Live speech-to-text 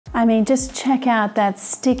I mean, just check out that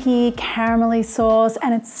sticky caramelly sauce,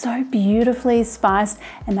 and it's so beautifully spiced,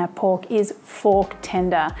 and that pork is fork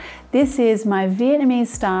tender. This is my Vietnamese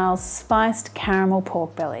style spiced caramel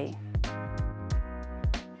pork belly.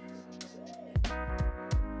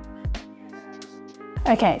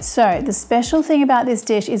 Okay, so the special thing about this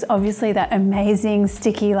dish is obviously that amazing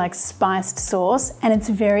sticky like spiced sauce, and it's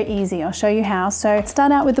very easy. I'll show you how. So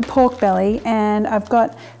start out with the pork belly, and I've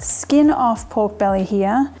got skin off pork belly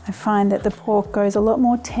here. I find that the pork goes a lot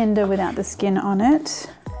more tender without the skin on it.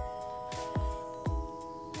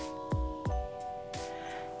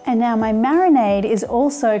 And now my marinade is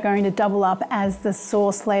also going to double up as the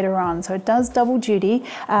sauce later on, so it does double duty.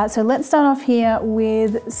 So let's start off here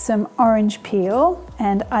with some orange peel,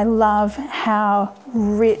 and I love how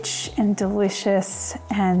rich and delicious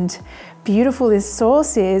and beautiful this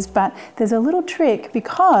sauce is, but there's a little trick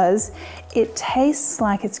because it tastes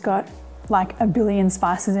like it's got like a billion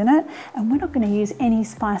spices in it, and we're not going to use any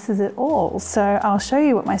spices at all. So I'll show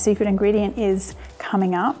you what my secret ingredient is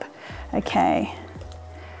coming up. Okay.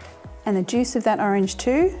 And the juice of that orange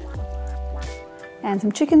too, and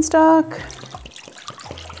some chicken stock,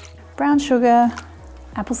 brown sugar,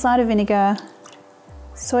 apple cider vinegar,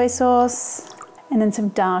 soy sauce, and then some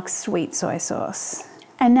dark sweet soy sauce.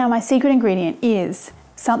 And now my secret ingredient is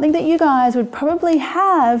something that you guys would probably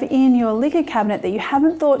have in your liquor cabinet that you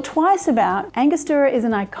haven't thought twice about. Angostura is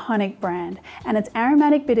an iconic brand, and its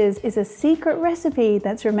aromatic bitters is a secret recipe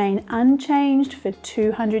that's remained unchanged for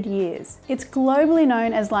 200 years. It's globally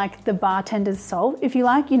known as like the bartender's salt, if you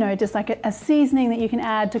like, you know, just like a seasoning that you can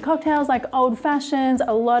add to cocktails like old fashions,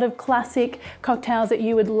 a lot of classic cocktails that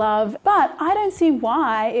you would love. But I don't see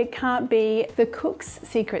why it can't be the cook's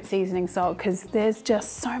secret seasoning salt, because there's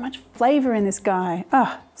just so much flavor in this guy. Oh,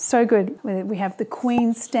 so good. We have the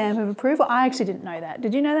Queen's stamp of approval. I actually didn't know that.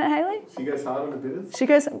 Did you know that, Hayley? She goes hard on the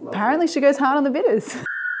bitters? Apparently she goes hard on the bitters.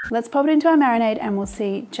 Let's pop it into our marinade and we'll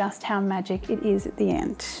see just how magic it is at the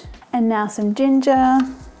end. And now some ginger.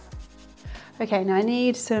 Okay, now I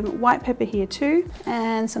need some white pepper here too,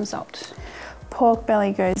 and some salt. Pork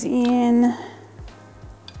belly goes in,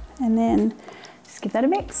 and then just give that a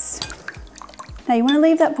mix. Now you want to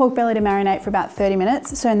leave that pork belly to marinate for about 30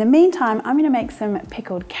 minutes. So in the meantime, I'm going to make some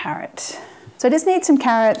pickled carrot. So I just need some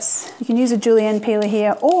carrots. You can use a julienne peeler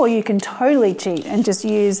here, or you can totally cheat and just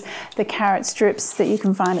use the carrot strips that you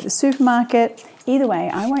can find at the supermarket. Either way,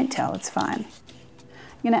 I won't tell, it's fine.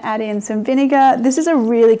 I'm going to add in some vinegar. This is a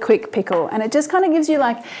really quick pickle, and it just kind of gives you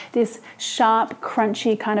like this sharp,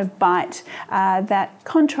 crunchy kind of bite that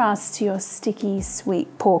contrasts to your sticky,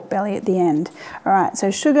 sweet pork belly at the end. All right,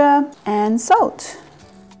 so sugar and salt.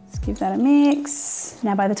 Let's give that a mix.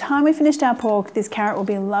 Now, by the time we finished our pork, this carrot will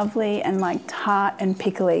be lovely and like tart and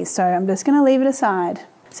pickly. So I'm just going to leave it aside.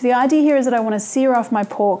 So the idea here is that I want to sear off my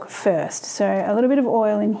pork first. So a little bit of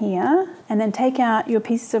oil in here, and then take out your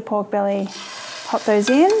pieces of pork belly. Pop those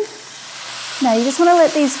in. Now you just want to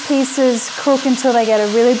let these pieces cook until they get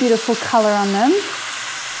a really beautiful color on them.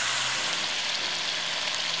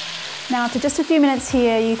 Now after just a few minutes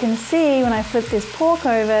here, you can see when I flip this pork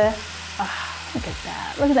over, look at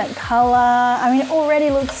that. Look at that color. I mean, it already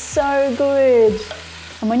looks so good.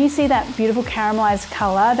 And when you see that beautiful caramelized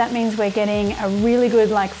color, that means we're getting a really good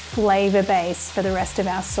like flavor base for the rest of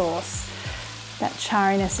our sauce. That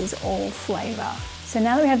chariness is all flavor. So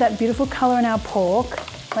now that we have that beautiful color in our pork,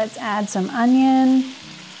 let's add some onion.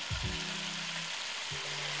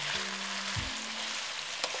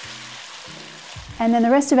 And then the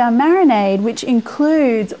rest of our marinade, which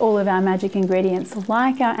includes all of our magic ingredients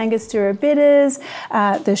like our Angostura bitters,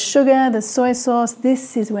 the sugar, the soy sauce.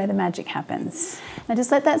 This is where the magic happens. Now just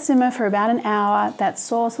let that simmer for about an hour. That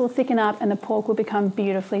sauce will thicken up and the pork will become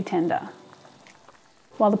beautifully tender.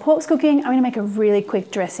 While the pork's cooking, I'm going to make a really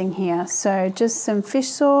quick dressing here. So just some fish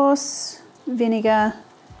sauce, vinegar,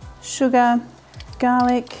 sugar,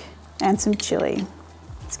 garlic, and some chili.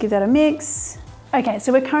 Let's give that a mix. Okay,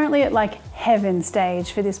 so we're currently at like heaven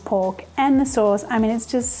stage for this pork and the sauce. I mean, it's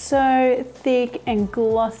just so thick and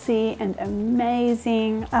glossy and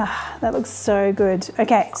amazing. That looks so good.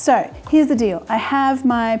 Okay, so here's the deal. I have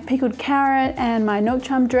my pickled carrot and my nok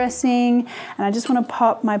cham dressing, and I just want to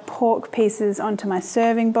pop my pork pieces onto my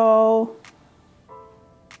serving bowl.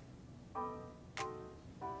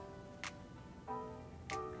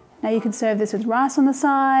 Now you could serve this with rice on the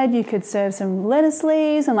side, you could serve some lettuce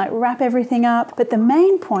leaves and like wrap everything up. But the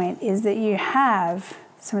main point is that you have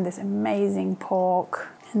some of this amazing pork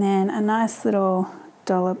and then a nice little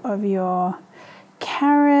dollop of your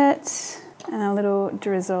carrot and a little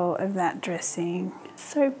drizzle of that dressing.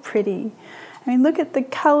 So pretty. I mean, look at the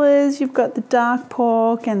colors. You've got the dark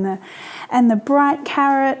pork and the bright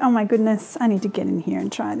carrot. Oh my goodness, I need to get in here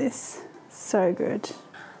and try this. So good.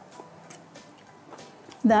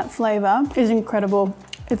 That flavor is incredible.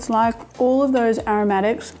 It's like all of those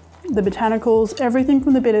aromatics, the botanicals, everything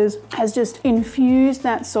from the bitters has just infused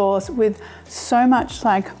that sauce with so much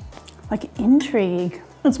like intrigue.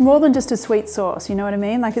 It's more than just a sweet sauce, you know what I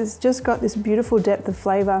mean? Like it's just got this beautiful depth of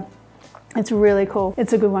flavor. It's really cool.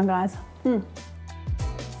 It's a good one, guys.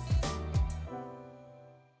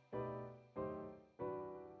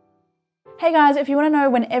 Hey guys, if you want to know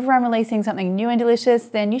whenever I'm releasing something new and delicious,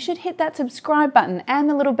 then you should hit that subscribe button and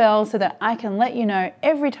the little bell so that I can let you know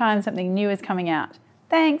every time something new is coming out.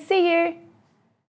 Thanks, see you!